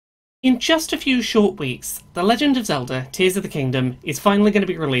In just a few short weeks, The Legend of Zelda Tears of the Kingdom is finally going to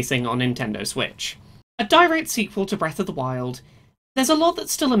be releasing on Nintendo Switch. A direct sequel to Breath of the Wild, there's a lot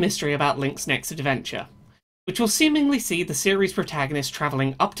that's still a mystery about Link's next adventure, which will seemingly see the series protagonist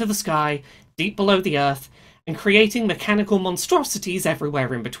travelling up to the sky, deep below the earth, and creating mechanical monstrosities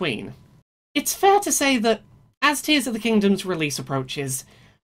everywhere in between. It's fair to say that, as Tears of the Kingdom's release approaches,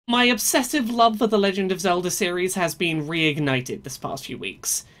 my obsessive love for the Legend of Zelda series has been reignited this past few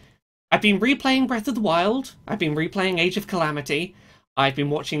weeks. I've been replaying Breath of the Wild, I've been replaying Age of Calamity, I've been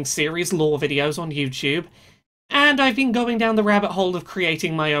watching series lore videos on YouTube, and I've been going down the rabbit hole of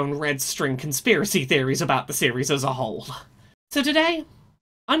creating my own red string conspiracy theories about the series as a whole. So today,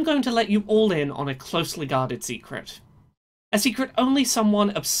 I'm going to let you all in on a closely guarded secret. A secret only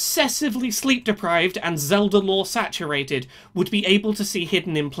someone obsessively sleep-deprived and Zelda lore-saturated would be able to see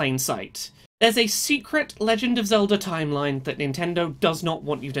hidden in plain sight. There's a secret Legend of Zelda timeline that Nintendo does not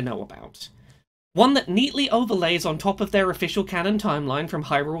want you to know about. One that neatly overlays on top of their official canon timeline from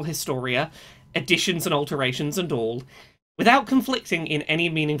Hyrule Historia, additions and alterations and all, without conflicting in any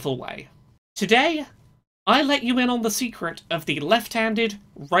meaningful way. Today, I let you in on the secret of the left-handed,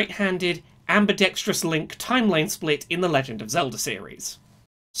 right-handed, ambidextrous Link timeline split in the Legend of Zelda series.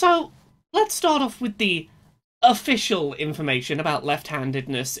 So, let's start off with the official information about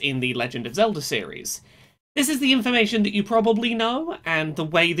left-handedness in the Legend of Zelda series. This is the information that you probably know, and the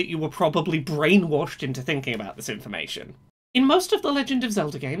way that you were probably brainwashed into thinking about this information. In most of the Legend of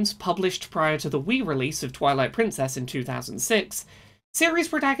Zelda games, published prior to the Wii release of Twilight Princess in 2006, series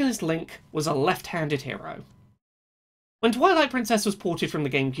protagonist Link was a left-handed hero. When Twilight Princess was ported from the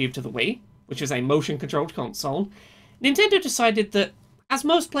GameCube to the Wii, which is a motion-controlled console, Nintendo decided that, as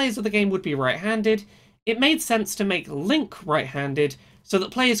most players of the game would be right-handed, it made sense to make Link right-handed so that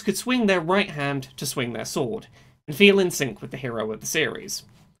players could swing their right hand to swing their sword, and feel in sync with the hero of the series.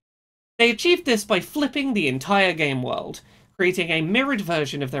 They achieved this by flipping the entire game world, creating a mirrored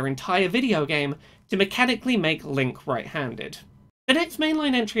version of their entire video game to mechanically make Link right-handed. The next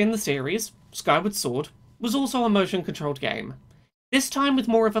mainline entry in the series, Skyward Sword, was also a motion-controlled game, this time with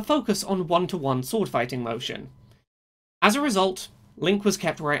more of a focus on one-to-one sword-fighting motion. As a result, Link was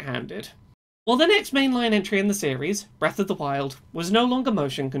kept right-handed. While the next mainline entry in the series, Breath of the Wild, was no longer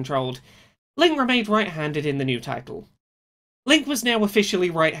motion-controlled, Link remained right-handed in the new title. Link was now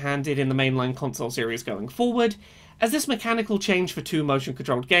officially right-handed in the mainline console series going forward, as this mechanical change for two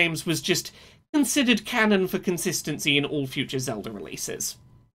motion-controlled games was just considered canon for consistency in all future Zelda releases.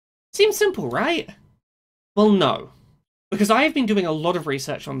 Seems simple, right? Well, no. Because I have been doing a lot of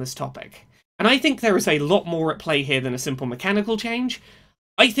research on this topic, and I think there is a lot more at play here than a simple mechanical change.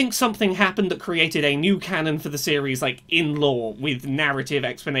 I think something happened that created a new canon for the series, in lore, with narrative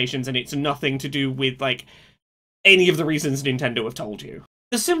explanations, and it's nothing to do with, any of the reasons Nintendo have told you.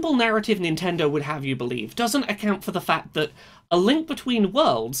 The simple narrative Nintendo would have you believe doesn't account for the fact that A Link Between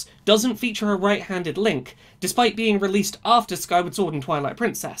Worlds doesn't feature a right-handed Link, despite being released after Skyward Sword and Twilight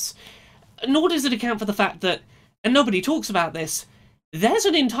Princess. Nor does it account for the fact that, and nobody talks about this, there's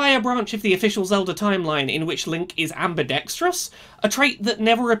an entire branch of the official Zelda timeline in which Link is ambidextrous, a trait that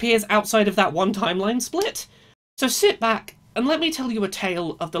never appears outside of that one timeline split. So sit back and let me tell you a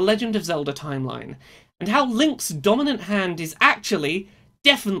tale of the Legend of Zelda timeline, and how Link's dominant hand is actually,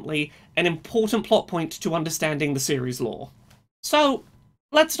 definitely, an important plot point to understanding the series lore. So,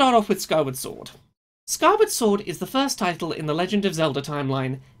 let's start off with Skyward Sword. Skyward Sword is the first title in the Legend of Zelda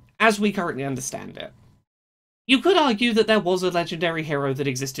timeline, as we currently understand it. You could argue that there was a legendary hero that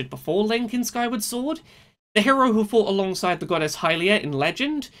existed before Link in Skyward Sword, the hero who fought alongside the goddess Hylia in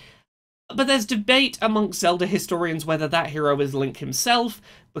Legend, but there's debate amongst Zelda historians whether that hero is Link himself,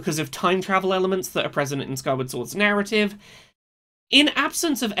 because of time travel elements that are present in Skyward Sword's narrative. In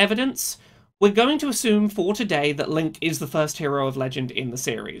absence of evidence, we're going to assume for today that Link is the first hero of Legend in the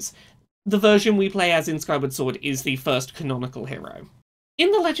series. The version we play as in Skyward Sword is the first canonical hero.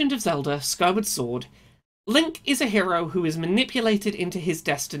 In The Legend of Zelda Skyward Sword, Link is a hero who is manipulated into his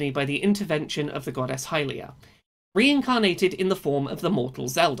destiny by the intervention of the goddess Hylia, reincarnated in the form of the mortal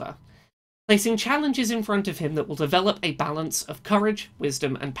Zelda, placing challenges in front of him that will develop a balance of courage,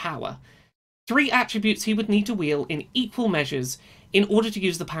 wisdom, and power, three attributes he would need to wield in equal measures in order to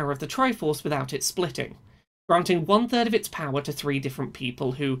use the power of the Triforce without it splitting, granting 1/3 of its power to three different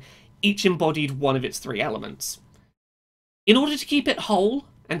people who each embodied one of its three elements. In order to keep it whole,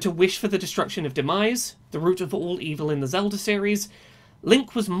 and to wish for the destruction of Demise, the root of all evil in the Zelda series,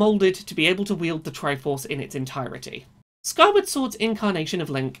 Link was moulded to be able to wield the Triforce in its entirety. Skyward Sword's incarnation of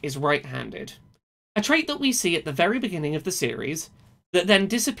Link is right-handed, a trait that we see at the very beginning of the series, that then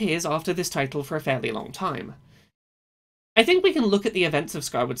disappears after this title for a fairly long time. I think we can look at the events of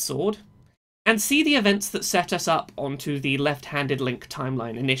Skyward Sword and see the events that set us up onto the left-handed Link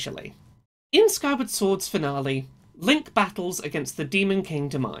timeline initially. In Skyward Sword's finale, Link battles against the Demon King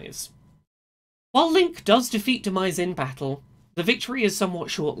Demise. While Link does defeat Demise in battle, the victory is somewhat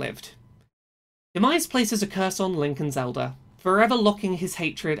short-lived. Demise places a curse on Link and Zelda, forever locking his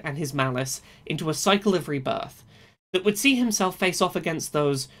hatred and his malice into a cycle of rebirth that would see himself face off against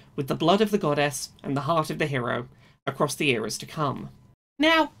those with the blood of the goddess and the heart of the hero across the eras to come.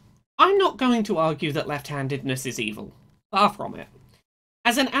 Now, I'm not going to argue that left-handedness is evil. Far from it.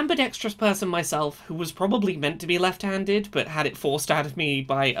 As an ambidextrous person myself, who was probably meant to be left-handed, but had it forced out of me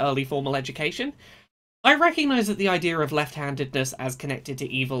by early formal education, I recognise that the idea of left-handedness as connected to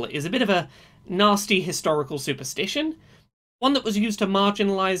evil is a bit of a nasty historical superstition, one that was used to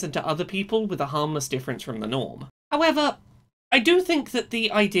marginalise and to other people with a harmless difference from the norm. However, I do think that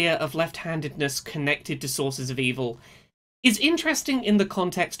the idea of left-handedness connected to sources of evil is interesting in the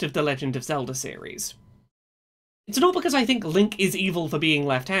context of the Legend of Zelda series. It's not because I think Link is evil for being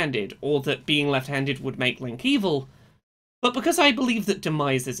left-handed, or that being left-handed would make Link evil, but because I believe that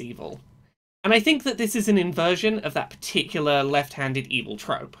Demise is evil. And I think that this is an inversion of that particular left-handed evil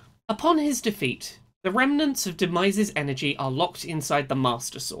trope. Upon his defeat, the remnants of Demise's energy are locked inside the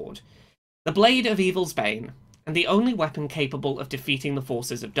Master Sword, the blade of evil's bane, and the only weapon capable of defeating the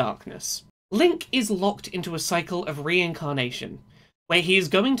forces of darkness. Link is locked into a cycle of reincarnation, where he is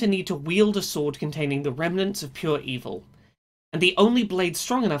going to need to wield a sword containing the remnants of pure evil, and the only blade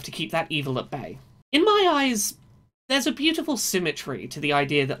strong enough to keep that evil at bay. In my eyes, there's a beautiful symmetry to the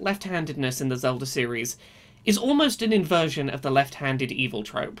idea that left-handedness in the Zelda series is almost an inversion of the left-handed evil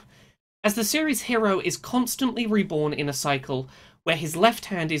trope, as the series' hero is constantly reborn in a cycle where his left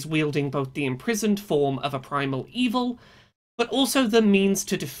hand is wielding both the imprisoned form of a primal evil, but also the means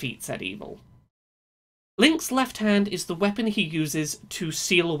to defeat said evil. Link's left hand is the weapon he uses to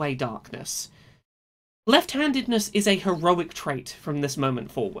seal away darkness. Left-handedness is a heroic trait from this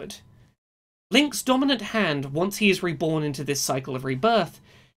moment forward. Link's dominant hand, once he is reborn into this cycle of rebirth,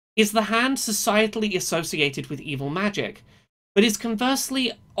 is the hand societally associated with evil magic, but is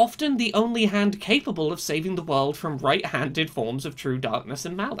conversely often the only hand capable of saving the world from right-handed forms of true darkness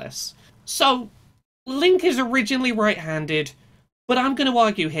and malice. So, Link is originally right-handed, but I'm going to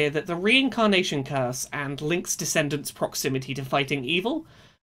argue here that the reincarnation curse and Link's descendants' proximity to fighting evil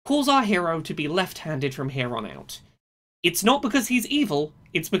cause our hero to be left-handed from here on out. It's not because he's evil,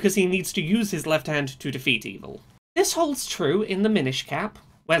 it's because he needs to use his left hand to defeat evil. This holds true in the Minish Cap,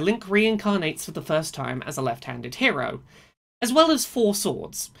 where Link reincarnates for the first time as a left-handed hero, as well as Four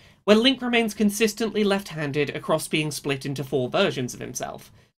Swords, where Link remains consistently left-handed across being split into 4 versions of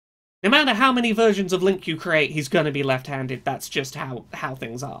himself. No matter how many versions of Link you create, he's gonna be left-handed, that's just how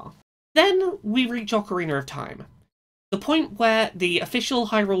things are. Then we reach Ocarina of Time, the point where the official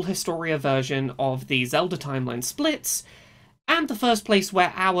Hyrule Historia version of the Zelda timeline splits, and the first place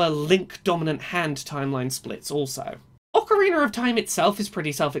where our Link-dominant hand timeline splits also. Ocarina of Time itself is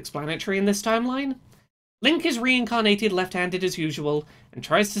pretty self-explanatory in this timeline. Link is reincarnated left-handed as usual, and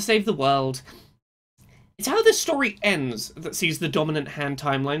tries to save the world. It's how this story ends that sees the dominant hand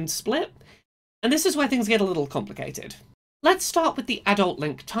timeline split, and this is where things get a little complicated. Let's start with the adult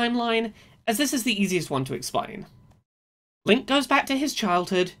Link timeline, as this is the easiest one to explain. Link goes back to his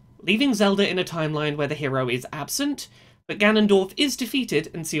childhood, leaving Zelda in a timeline where the hero is absent, but Ganondorf is defeated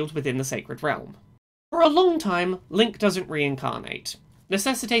and sealed within the Sacred Realm. For a long time, Link doesn't reincarnate,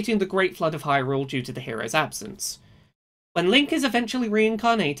 necessitating the Great Flood of Hyrule due to the hero's absence. When Link is eventually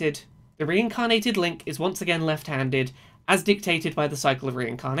reincarnated, the reincarnated Link is once again left-handed, as dictated by the cycle of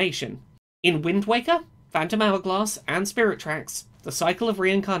reincarnation. In Wind Waker, Phantom Hourglass, and Spirit Tracks, the cycle of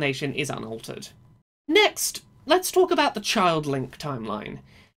reincarnation is unaltered. Next, let's talk about the Child Link timeline,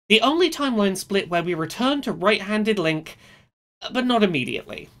 the only timeline split where we return to right-handed Link, but not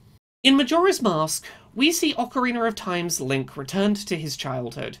immediately. In Majora's Mask, we see Ocarina of Time's Link returned to his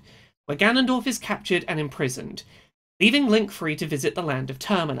childhood, where Ganondorf is captured and imprisoned, leaving Link free to visit the land of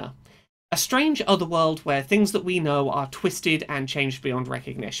Termina, a strange otherworld where things that we know are twisted and changed beyond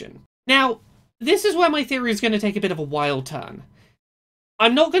recognition. Now, this is where my theory is going to take a bit of a wild turn.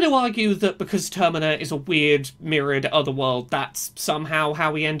 I'm not going to argue that because Termina is a weird, mirrored otherworld, that's somehow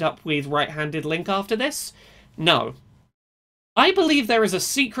how we end up with right-handed Link after this. No. I believe there is a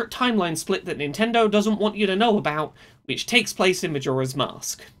secret timeline split that Nintendo doesn't want you to know about, which takes place in Majora's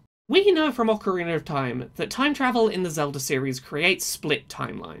Mask. We know from Ocarina of Time that time travel in the Zelda series creates split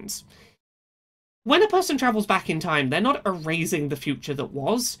timelines. When a person travels back in time, they're not erasing the future that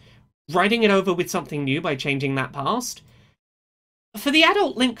was, writing it over with something new by changing that past. For the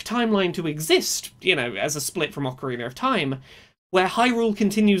adult Link timeline to exist, as a split from Ocarina of Time, where Hyrule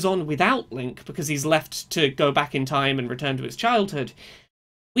continues on without Link because he's left to go back in time and return to his childhood,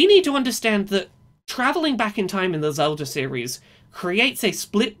 we need to understand that travelling back in time in the Zelda series creates a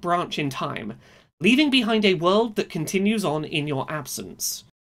split branch in time, leaving behind a world that continues on in your absence.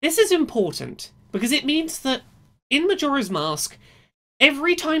 This is important, because it means that, in Majora's Mask,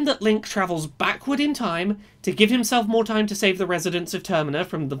 every time that Link travels backward in time to give himself more time to save the residents of Termina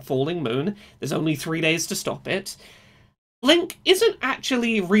from the falling moon, there's only 3 days to stop it, Link isn't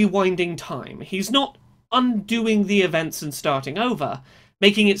actually rewinding time. He's not undoing the events and starting over,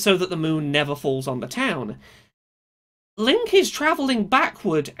 making it so that the moon never falls on the town. Link is travelling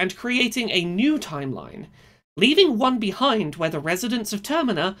backward and creating a new timeline, leaving one behind where the residents of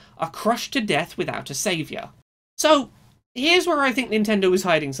Termina are crushed to death without a saviour. So, here's where I think Nintendo is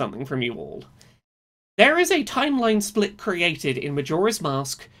hiding something from you all. There is a timeline split created in Majora's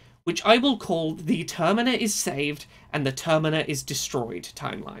Mask, which I will call the Termina is saved and the Termina is destroyed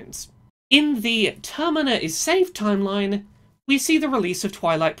timelines. In the Termina is saved timeline, we see the release of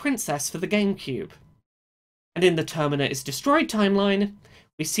Twilight Princess for the GameCube. And in the Termina is destroyed timeline,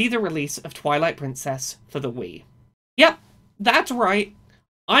 we see the release of Twilight Princess for the Wii. Yep, that's right.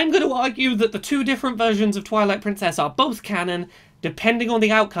 I'm going to argue that the two different versions of Twilight Princess are both canon, depending on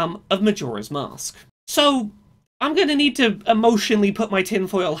the outcome of Majora's Mask. So, I'm going to need to emotionally put my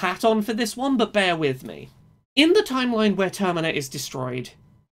tinfoil hat on for this one, but bear with me. In the timeline where Termina is destroyed,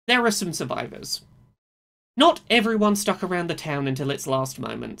 there are some survivors. Not everyone stuck around the town until its last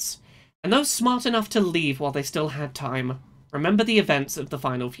moments, and those smart enough to leave while they still had time remember the events of the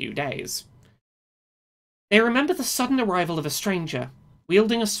final few days. They remember the sudden arrival of a stranger,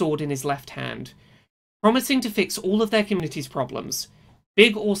 wielding a sword in his left hand, promising to fix all of their community's problems,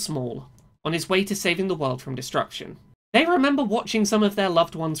 big or small, on his way to saving the world from destruction. They remember watching some of their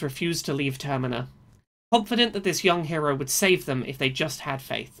loved ones refuse to leave Termina, confident that this young hero would save them if they just had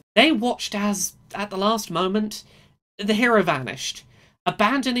faith. They watched as, at the last moment, the hero vanished,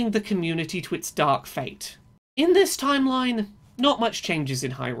 abandoning the community to its dark fate. In this timeline, not much changes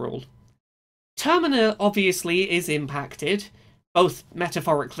in Hyrule. Termina obviously is impacted, both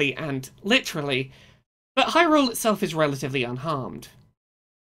metaphorically and literally, but Hyrule itself is relatively unharmed.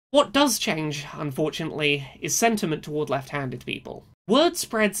 What does change, unfortunately, is sentiment toward left-handed people. Word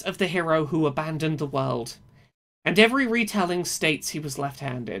spreads of the hero who abandoned the world, and every retelling states he was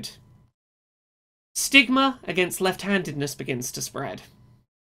left-handed. Stigma against left-handedness begins to spread.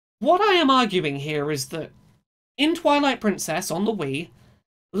 What I am arguing here is that, in Twilight Princess on the Wii,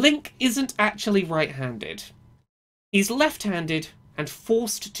 Link isn't actually right-handed. He's left-handed and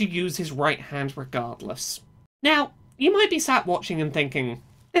forced to use his right hand regardless. Now, you might be sat watching and thinking,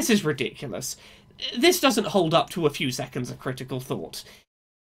 this is ridiculous. This doesn't hold up to a few seconds of critical thought.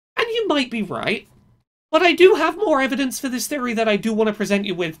 And you might be right. But I do have more evidence for this theory that I do want to present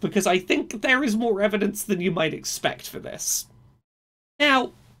you with, because I think there is more evidence than you might expect for this.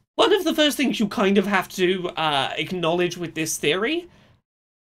 Now, one of the first things you kind of have to acknowledge with this theory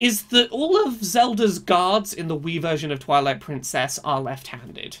is that all of Zelda's guards in the Wii version of Twilight Princess are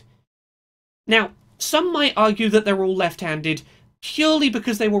left-handed. Now, some might argue that they're all left-handed purely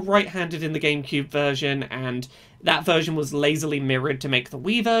because they were right-handed in the GameCube version, and that version was lazily mirrored to make the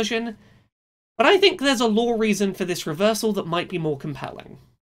Wii version, but I think there's a lore reason for this reversal that might be more compelling.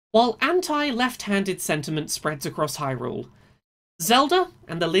 While anti-left-handed sentiment spreads across Hyrule, Zelda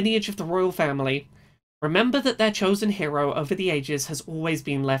and the lineage of the royal family remember that their chosen hero over the ages has always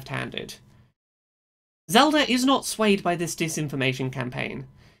been left-handed. Zelda is not swayed by this disinformation campaign,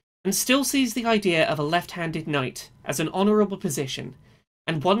 and still sees the idea of a left-handed knight as an honourable position,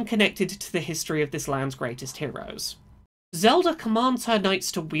 and one connected to the history of this land's greatest heroes. Zelda commands her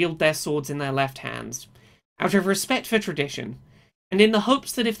knights to wield their swords in their left hands, out of respect for tradition, and in the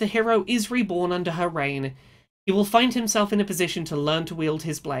hopes that if the hero is reborn under her reign, he will find himself in a position to learn to wield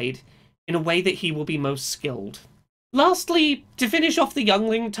his blade in a way that he will be most skilled. Lastly, to finish off the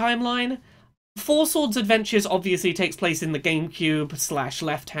Youngling timeline, Four Swords Adventures obviously takes place in the GameCube /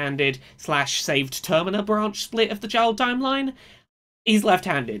 left-handed / saved Termina branch split of the child timeline. He's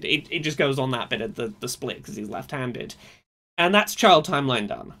left-handed. It just goes on that bit of the split because he's left-handed. And that's child timeline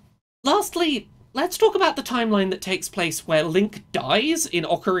done. Lastly, let's talk about the timeline that takes place where Link dies in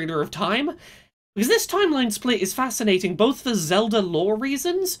Ocarina of Time, because this timeline split is fascinating both for Zelda lore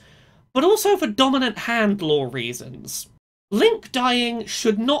reasons, but also for dominant hand lore reasons. Link dying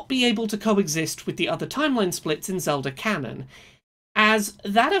should not be able to coexist with the other timeline splits in Zelda canon, as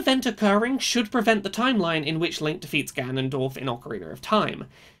that event occurring should prevent the timeline in which Link defeats Ganondorf in Ocarina of Time.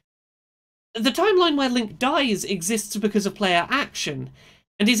 The timeline where Link dies exists because of player action,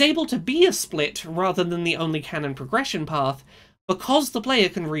 and is able to be a split rather than the only canon progression path, because the player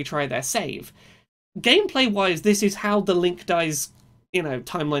can retry their save. Gameplay-wise, this is how the Link dies,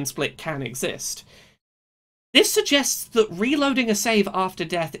 timeline split can exist. This suggests that reloading a save after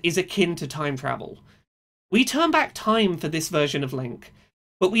death is akin to time travel. We turn back time for this version of Link,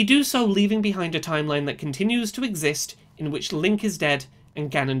 but we do so leaving behind a timeline that continues to exist in which Link is dead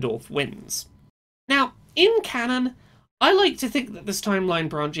and Ganondorf wins. Now, in canon, I like to think that this timeline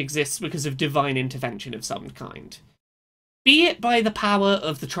branch exists because of divine intervention of some kind. Be it by the power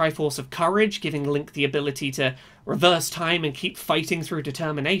of the Triforce of Courage, giving Link the ability to reverse time and keep fighting through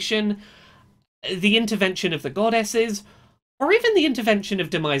determination, the intervention of the goddesses, or even the intervention of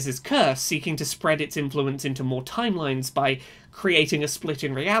Demise's curse, seeking to spread its influence into more timelines by creating a split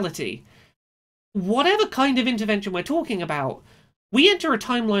in reality. Whatever kind of intervention we're talking about, we enter a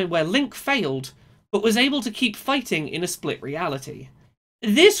timeline where Link failed, but was able to keep fighting in a split reality.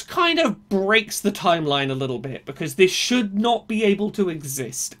 This kind of breaks the timeline a little bit, because this should not be able to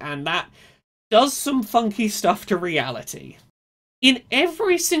exist, and that does some funky stuff to reality. In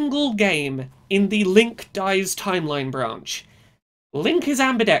every single game in the Link Dies timeline branch, Link is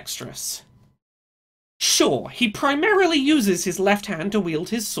ambidextrous. Sure, he primarily uses his left hand to wield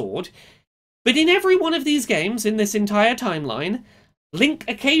his sword, but in every one of these games in this entire timeline, Link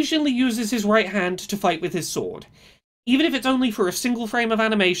occasionally uses his right hand to fight with his sword, even if it's only for a single frame of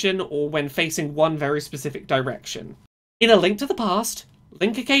animation or when facing one very specific direction. In A Link to the Past,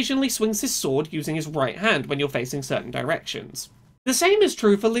 Link occasionally swings his sword using his right hand when you're facing certain directions. The same is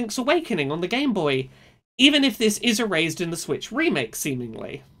true for Link's Awakening on the Game Boy, even if this is erased in the Switch remake,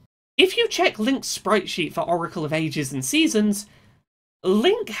 seemingly. If you check Link's sprite sheet for Oracle of Ages and Seasons,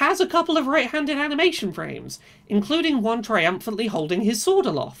 Link has a couple of right-handed animation frames, including one triumphantly holding his sword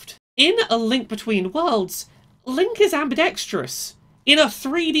aloft. In A Link Between Worlds, Link is ambidextrous. In a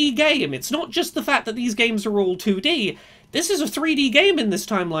 3D game, it's not just the fact that these games are all 2D, this is a 3D game in this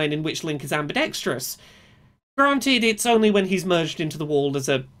timeline in which Link is ambidextrous. Granted, it's only when he's merged into the wall as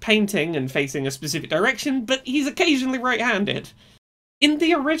a painting and facing a specific direction, but he's occasionally right-handed. In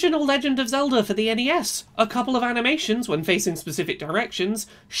the original Legend of Zelda for the NES, a couple of animations when facing specific directions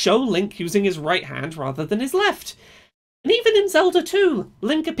show Link using his right hand rather than his left. And even in Zelda 2,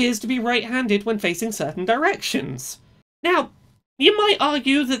 Link appears to be right-handed when facing certain directions. Now, you might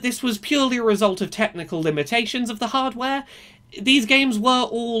argue that this was purely a result of technical limitations of the hardware. These games were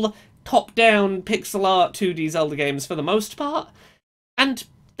all top-down pixel art 2D Zelda games for the most part, and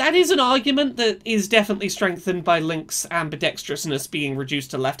that is an argument that is definitely strengthened by Link's ambidextrousness being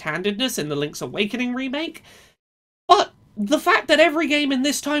reduced to left-handedness in the Link's Awakening remake. But the fact that every game in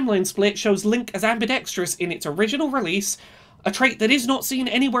this timeline split shows Link as ambidextrous in its original release, a trait that is not seen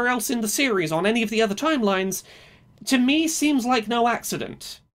anywhere else in the series on any of the other timelines, to me seems like no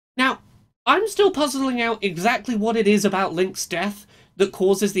accident. Now, I'm still puzzling out exactly what it is about Link's death that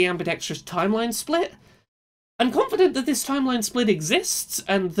causes the ambidextrous timeline split. I'm confident that this timeline split exists,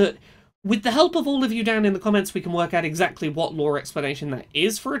 and that with the help of all of you down in the comments we can work out exactly what lore explanation that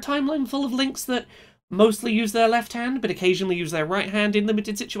is for a timeline full of Links that mostly use their left hand, but occasionally use their right hand in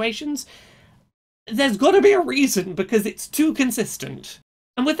limited situations. There's gotta be a reason, because it's too consistent.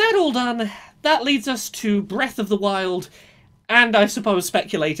 And with that all done, that leads us to Breath of the Wild, and I suppose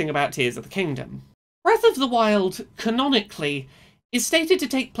speculating about Tears of the Kingdom. Breath of the Wild, canonically, is stated to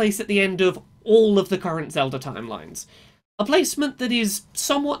take place at the end of all of the current Zelda timelines, a placement that is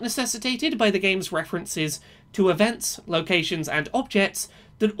somewhat necessitated by the game's references to events, locations, and objects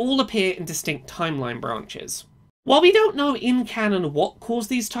that all appear in distinct timeline branches. While we don't know in canon what caused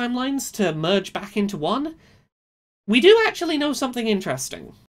these timelines to merge back into one, we do actually know something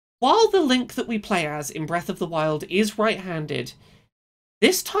interesting. While the Link that we play as in Breath of the Wild is right-handed,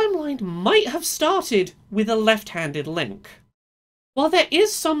 this timeline might have started with a left-handed Link. While there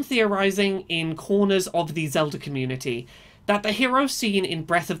is some theorizing in corners of the Zelda community that the hero scene in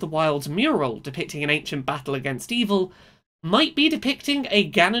Breath of the Wild's mural depicting an ancient battle against evil might be depicting a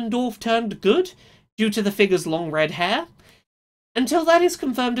Ganondorf turned good due to the figure's long red hair, until that is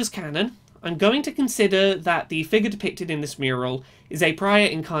confirmed as canon, I'm going to consider that the figure depicted in this mural is a prior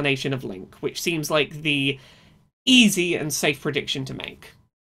incarnation of Link, which seems like the easy and safe prediction to make.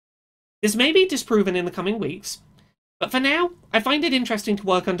 This may be disproven in the coming weeks, but for now, I find it interesting to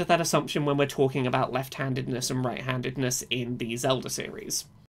work under that assumption when we're talking about left-handedness and right-handedness in the Zelda series.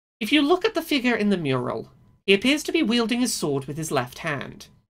 If you look at the figure in the mural, he appears to be wielding his sword with his left hand.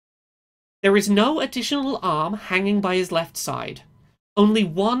 There is no additional arm hanging by his left side, only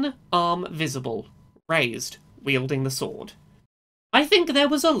one arm visible, raised, wielding the sword. I think there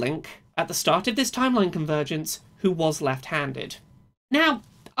was a Link at the start of this timeline convergence who was left-handed. Now,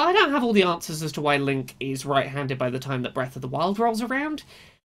 I don't have all the answers as to why Link is right-handed by the time that Breath of the Wild rolls around.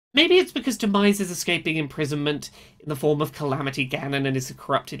 Maybe it's because Demise is escaping imprisonment in the form of Calamity Ganon and his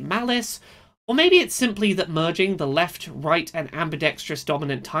corrupted malice, or maybe it's simply that merging the left, right, and ambidextrous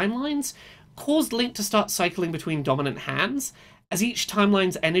dominant timelines caused Link to start cycling between dominant hands, as each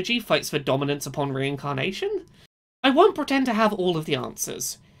timeline's energy fights for dominance upon reincarnation? I won't pretend to have all of the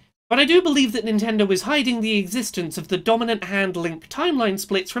answers, but I do believe that Nintendo is hiding the existence of the dominant hand Link timeline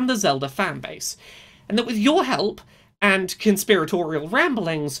splits from the Zelda fanbase, and that with your help, and conspiratorial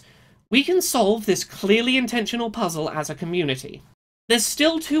ramblings, we can solve this clearly intentional puzzle as a community. There's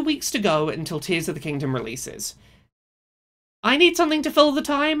still 2 weeks to go until Tears of the Kingdom releases. I need something to fill the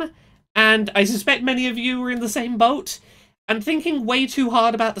time, and I suspect many of you are in the same boat, and thinking way too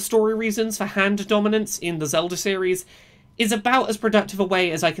hard about the story reasons for hand dominance in the Zelda series is about as productive a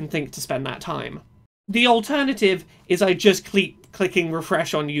way as I can think to spend that time. The alternative is I just keep clicking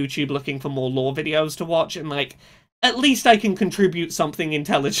refresh on YouTube looking for more lore videos to watch, and like, at least I can contribute something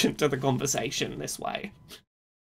intelligent to the conversation this way.